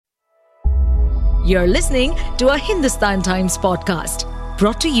You're listening to a Hindustan Times podcast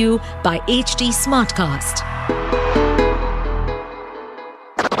brought to you by HT Smartcast.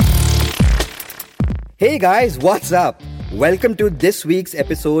 Hey guys, what's up? Welcome to this week's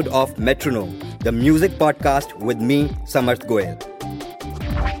episode of Metronome, the music podcast with me, Samarth Goel.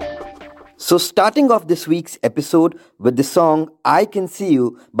 So starting off this week's episode with the song I Can See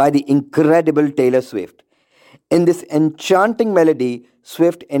You by the incredible Taylor Swift. In this enchanting melody,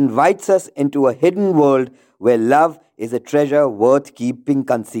 Swift invites us into a hidden world where love is a treasure worth keeping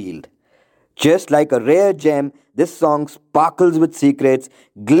concealed. Just like a rare gem, this song sparkles with secrets,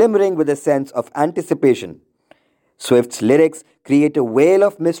 glimmering with a sense of anticipation. Swift's lyrics create a veil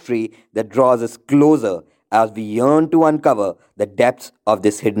of mystery that draws us closer as we yearn to uncover the depths of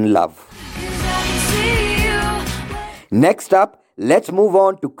this hidden love. Next up, let's move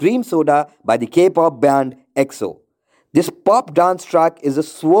on to Cream Soda by the K-pop band EXO. This pop dance track is a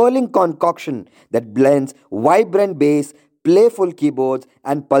swirling concoction that blends vibrant bass, playful keyboards,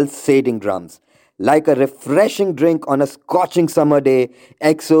 and pulsating drums. Like a refreshing drink on a scorching summer day,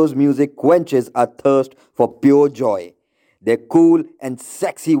 EXO's music quenches our thirst for pure joy. Their cool and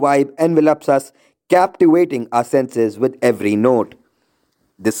sexy vibe envelops us, captivating our senses with every note.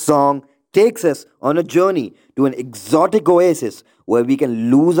 This song takes us on a journey to an exotic oasis where we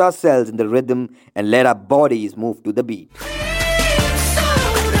can lose ourselves in the rhythm and let our bodies move to the beat.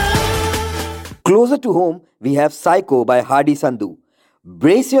 Closer to home, we have Psycho by Harrdy Sandhu.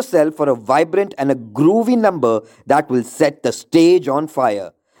 Brace yourself for a vibrant and a groovy number that will set the stage on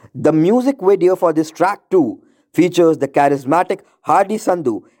fire. The music video for this track too features the charismatic Harrdy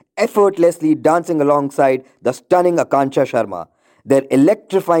Sandhu effortlessly dancing alongside the stunning Akansha Sharma. Their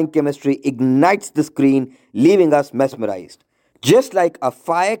electrifying chemistry ignites the screen, leaving us mesmerized. Just like a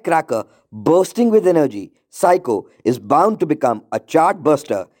firecracker bursting with energy, Psycho is bound to become a chart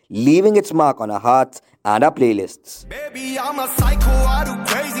buster, leaving its mark on our hearts and our playlists. Baby, I'm a psycho, I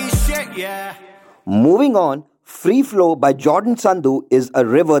do crazy shit, yeah. Moving on, Free Flow by Jordan Sandhu is a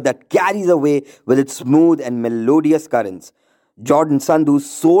river that carries away with its smooth and melodious currents. Jordan Sandhu's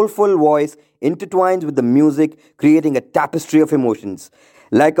soulful voice intertwines with the music, creating a tapestry of emotions.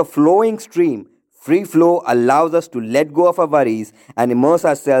 Like a flowing stream, Free Flow allows us to let go of our worries and immerse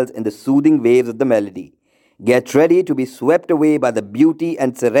ourselves in the soothing waves of the melody. Get ready to be swept away by the beauty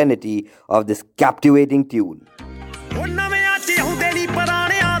and serenity of this captivating tune.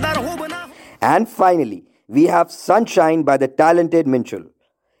 And finally, we have Sunshine by the talented Minshul.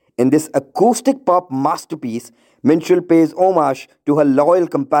 In this acoustic pop masterpiece, Minshul pays homage to her loyal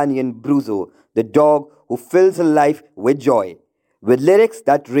companion Bruzo, the dog who fills her life with joy. With lyrics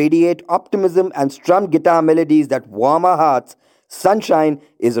that radiate optimism and strummed guitar melodies that warm our hearts, Sunshine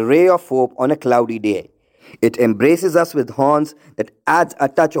is a ray of hope on a cloudy day. It embraces us with horns that adds a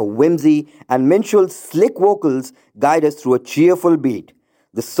touch of whimsy, and Minshul's slick vocals guide us through a cheerful beat.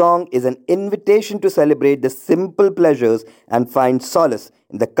 The song is an invitation to celebrate the simple pleasures and find solace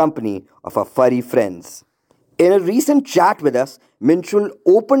in the company of our furry friends. In a recent chat with us, Minshul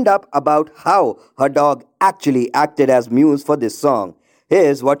opened up about how her dog actually acted as muse for this song.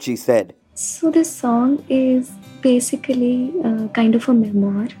 Here's what she said. So this song is basically kind of a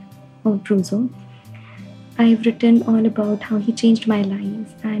memoir of Bruzo. I've written all about how he changed my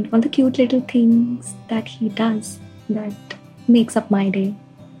life and all the cute little things that he does that makes up my day.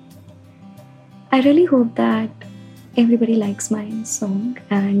 I really hope that everybody likes my song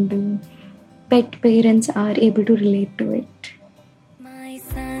and pet parents are able to relate to it. My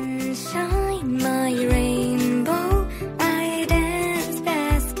sunshine, my rainbow, I dance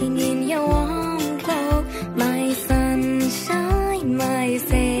basking in your warm glow. My sunshine, my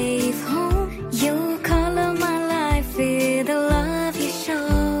safe home, you color my life with the love you show.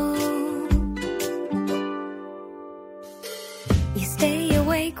 You stay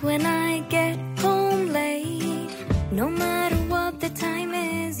awake when I get home late. No matter what the time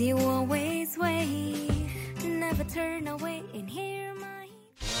is, you always wait. Never turn away and hear my...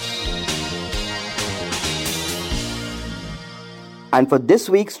 And for this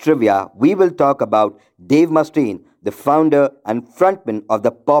week's trivia, we will talk about Dave Mustaine, the founder and frontman of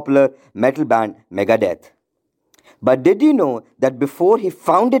the popular metal band Megadeth. But did you know that before he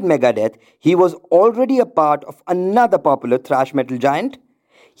founded Megadeth, he was already a part of another popular thrash metal giant?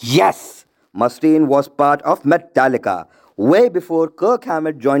 Yes, Mustaine was part of Metallica, way before Kirk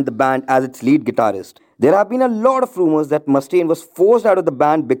Hammett joined the band as its lead guitarist. There have been a lot of rumors that Mustaine was forced out of the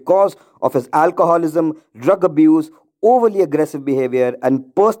band because of his alcoholism, drug abuse, overly aggressive behavior,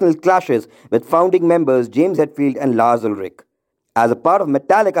 and personal clashes with founding members James Hetfield and Lars Ulrich. As a part of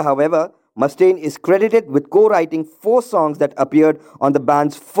Metallica, however, Mustaine is credited with co-writing 4 songs that appeared on the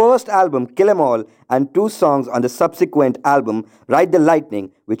band's first album, Kill 'Em All, and 2 songs on the subsequent album, Ride the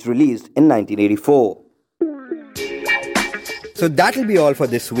Lightning, which released in 1984. So that'll be all for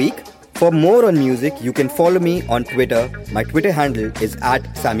this week. For more on music, you can follow me on Twitter. My Twitter handle is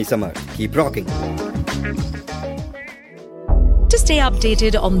 @SammySummer. Keep rocking. To stay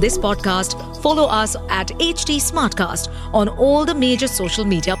updated on this podcast, follow us at HT Smartcast on all the major social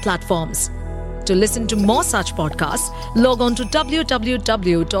media platforms. To listen to more such podcasts, log on to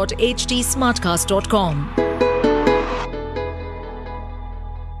www.htsmartcast.com.